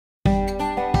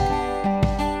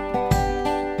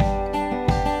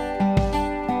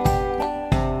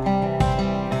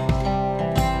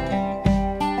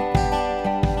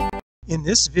In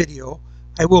this video,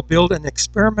 I will build an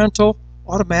experimental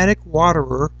automatic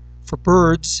waterer for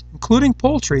birds, including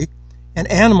poultry, and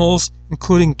animals,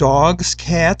 including dogs,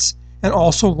 cats, and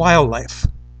also wildlife.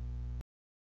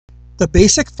 The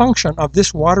basic function of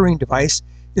this watering device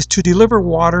is to deliver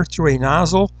water through a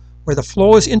nozzle where the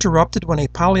flow is interrupted when a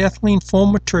polyethylene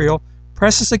foam material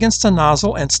presses against the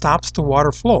nozzle and stops the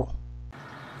water flow.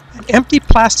 An empty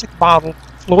plastic bottle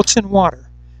floats in water.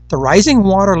 The rising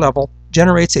water level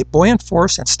generates a buoyant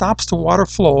force and stops the water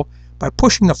flow by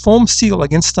pushing the foam seal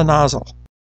against the nozzle.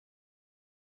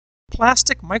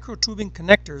 Plastic microtubing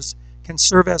connectors can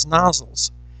serve as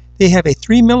nozzles. They have a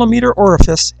 3 mm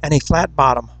orifice and a flat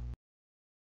bottom.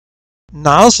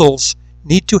 Nozzles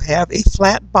need to have a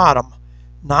flat bottom.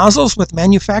 Nozzles with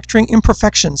manufacturing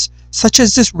imperfections, such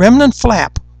as this remnant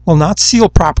flap, will not seal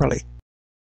properly.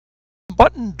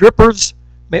 Button drippers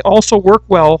may also work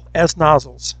well as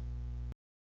nozzles.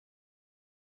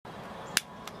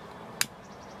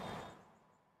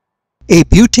 A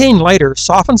butane lighter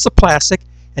softens the plastic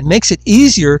and makes it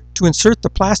easier to insert the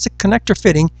plastic connector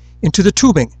fitting into the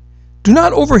tubing. Do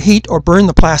not overheat or burn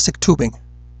the plastic tubing.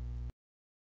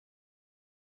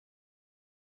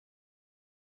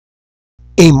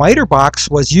 A miter box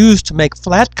was used to make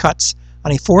flat cuts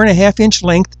on a 4.5-inch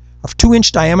length of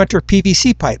 2-inch diameter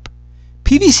PVC pipe.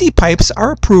 PVC pipes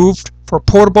are approved for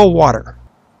potable water.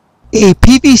 A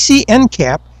PVC end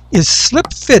cap is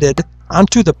slip-fitted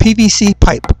onto the PVC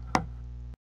pipe.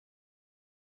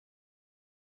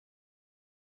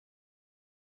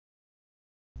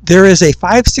 There is a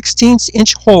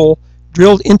 5/16-inch hole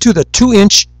drilled into the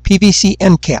 2-inch PVC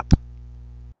end cap.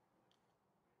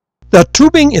 The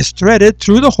tubing is threaded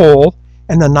through the hole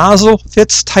and the nozzle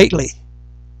fits tightly.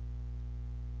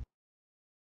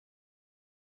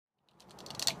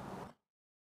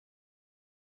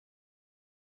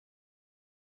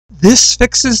 This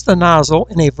fixes the nozzle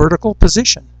in a vertical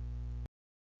position.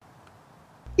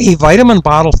 A vitamin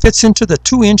bottle fits into the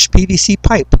 2-inch PVC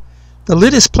pipe. The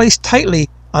lid is placed tightly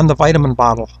on the vitamin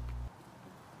bottle.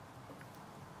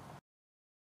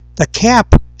 The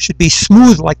cap should be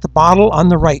smooth like the bottle on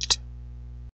the right.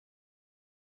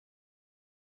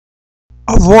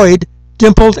 Avoid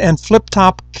dimpled and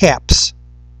flip-top caps.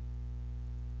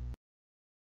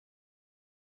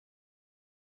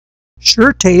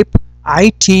 Sure tape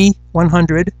IT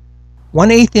 100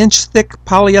 1/8-inch thick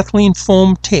polyethylene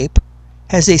foam tape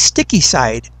has a sticky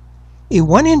side. A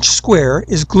 1-inch square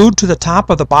is glued to the top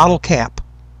of the bottle cap.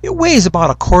 It weighs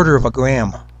about 1/4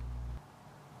 gram.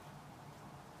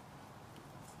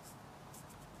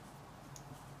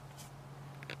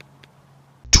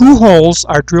 Two holes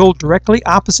are drilled directly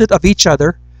opposite of each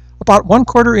other, about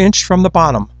 1/4 inch from the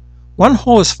bottom. One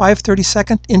hole is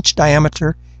 5/32 inch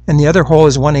diameter and the other hole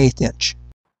is 1/8 inch.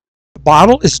 The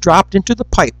bottle is dropped into the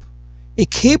pipe. A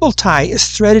cable tie is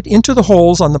threaded into the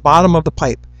holes on the bottom of the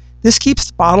pipe. This keeps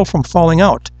the bottle from falling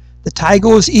out. The tie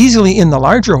goes easily in the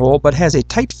larger hole but has a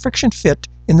tight friction fit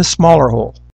in the smaller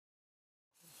hole.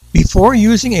 Before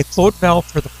using a float valve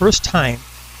for the first time,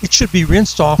 it should be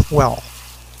rinsed off well.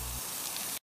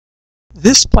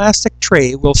 This plastic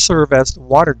tray will serve as the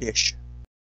water dish.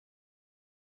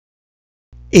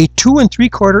 A 2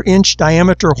 3/4 inch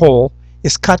diameter hole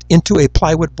is cut into a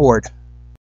plywood board.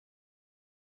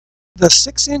 The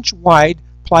 6-inch wide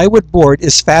plywood board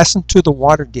is fastened to the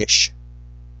water dish.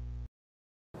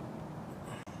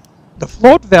 The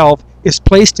float valve is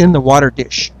placed in the water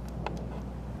dish.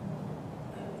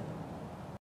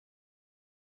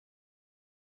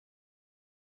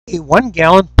 A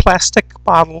 1-gallon plastic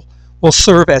bottle will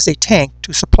serve as a tank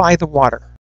to supply the water.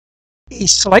 A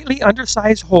slightly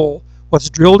undersized hole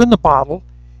was drilled in the bottle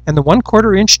and the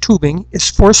 1/4 inch tubing is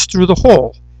forced through the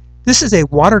hole. This is a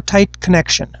watertight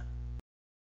connection.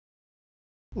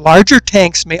 Larger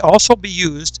tanks may also be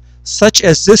used, such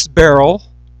as this barrel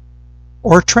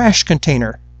or trash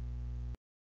container.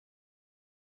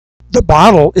 The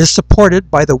bottle is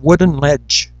supported by the wooden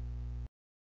ledge.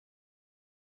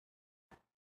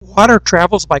 Water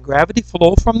travels by gravity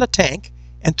flow from the tank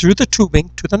and through the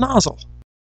tubing to the nozzle.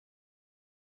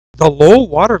 The low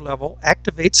water level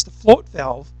activates the float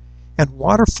valve and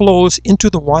water flows into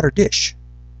the water dish.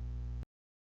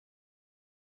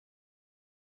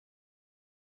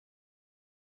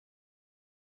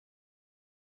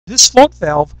 This float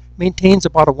valve maintains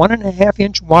about a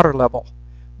 1.5-inch water level.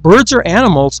 Birds or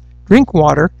animals drink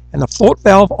water and the float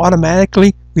valve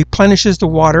automatically replenishes the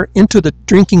water into the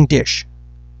drinking dish.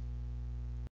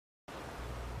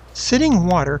 Sitting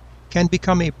water can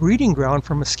become a breeding ground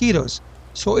for mosquitoes,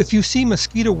 so if you see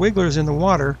mosquito wigglers in the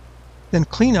water, then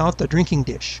clean out the drinking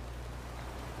dish.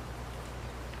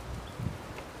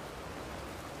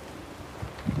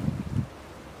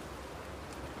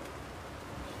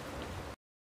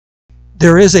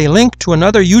 There is a link to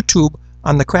another YouTube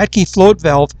on the Kratky float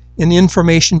valve in the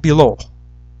information below.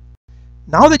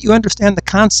 Now that you understand the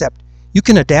concept, you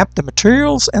can adapt the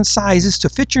materials and sizes to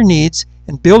fit your needs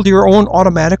and build your own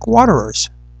automatic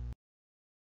waterers.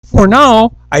 For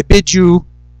now, I bid you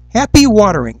happy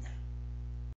watering.